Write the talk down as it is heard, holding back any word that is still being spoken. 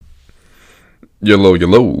Yellow,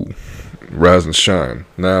 yellow, rise and shine.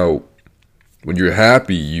 Now, when you're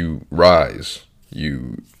happy, you rise.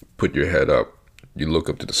 You put your head up. You look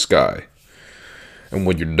up to the sky. And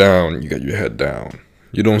when you're down, you got your head down.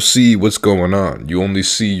 You don't see what's going on. You only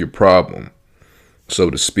see your problem, so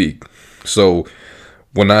to speak. So,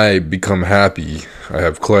 when I become happy, I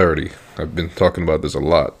have clarity. I've been talking about this a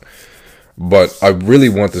lot. But I really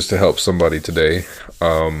want this to help somebody today.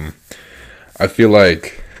 I feel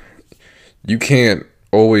like you can't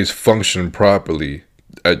always function properly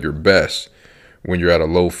at your best when you're at a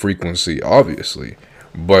low frequency, obviously.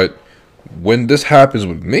 But when this happens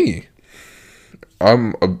with me,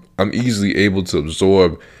 I'm easily able to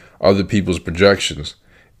absorb other people's projections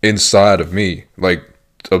inside of me, like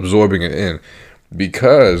absorbing it in,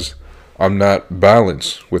 because I'm not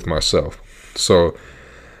balanced with myself. So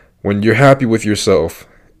when you're happy with yourself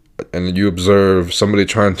and you observe somebody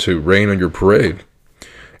trying to rain on your parade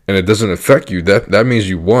and it doesn't affect you, that means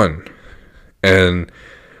you won. And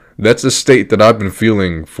that's a state that I've been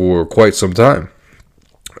feeling for quite some time.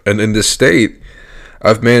 And in this state,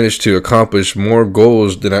 I've managed to accomplish more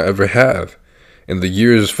goals than I ever have in the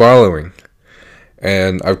years following.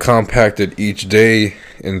 And I've compacted each day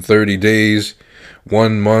in 30 days,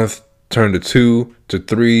 1 month turned to 2 to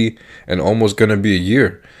 3, and almost gonna be a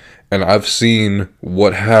year. And I've seen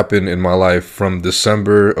what happened in my life from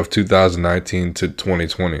December of 2019 to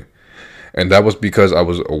 2020. And that was because I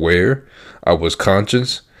was aware, I was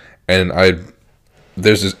conscious, and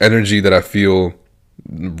there's this energy that I feel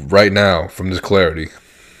right now from this clarity.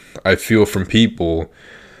 I feel from people,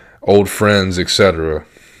 old friends, etc.,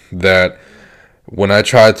 that when I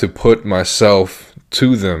try to put myself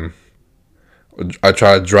to them, I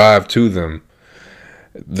try to drive to them,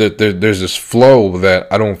 that there's this flow that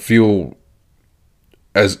I don't feel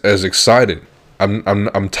as excited.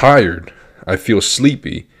 I'm tired. I feel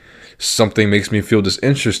sleepy. Something makes me feel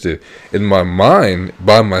disinterested. In my mind,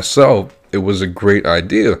 by myself, it was a great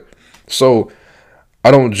idea. So I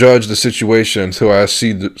don't judge the situation until I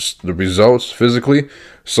see the results physically.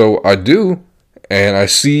 So I do, and I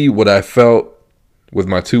see what I felt with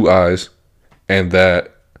my two eyes, and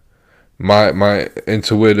that my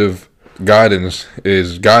intuitive guidance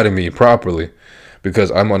is guiding me properly,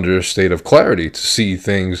 because I'm under a state of clarity to see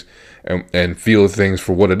things and feel things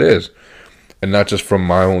for what it is, and not just from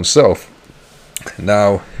my own self.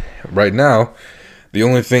 Now, right now, the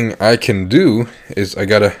only thing I can do is I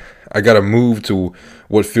gotta move to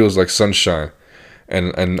what feels like sunshine,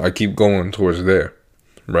 and I keep going towards there,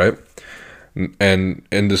 right? And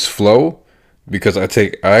in this flow, because I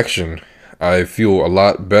take action, I feel a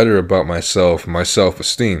lot better about myself, my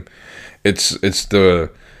self-esteem. It's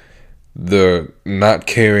the not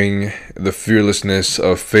caring, the fearlessness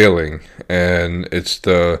of failing, and it's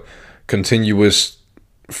the continuous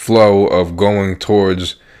flow of going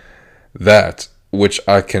towards that, which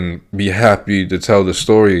I can be happy to tell the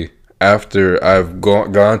story after I've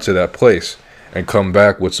gone to that place and come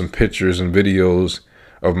back with some pictures and videos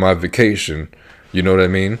of my vacation. You know what I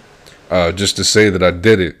mean? Just to say that I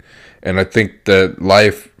did it. And I think that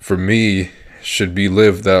life for me should be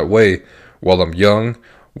lived that way, while I'm young,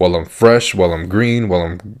 while I'm fresh, while I'm green, while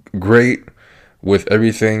I'm great with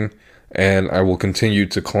everything. And I will continue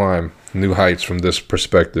to climb new heights from this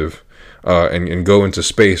perspective, and go into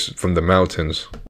space from the mountains.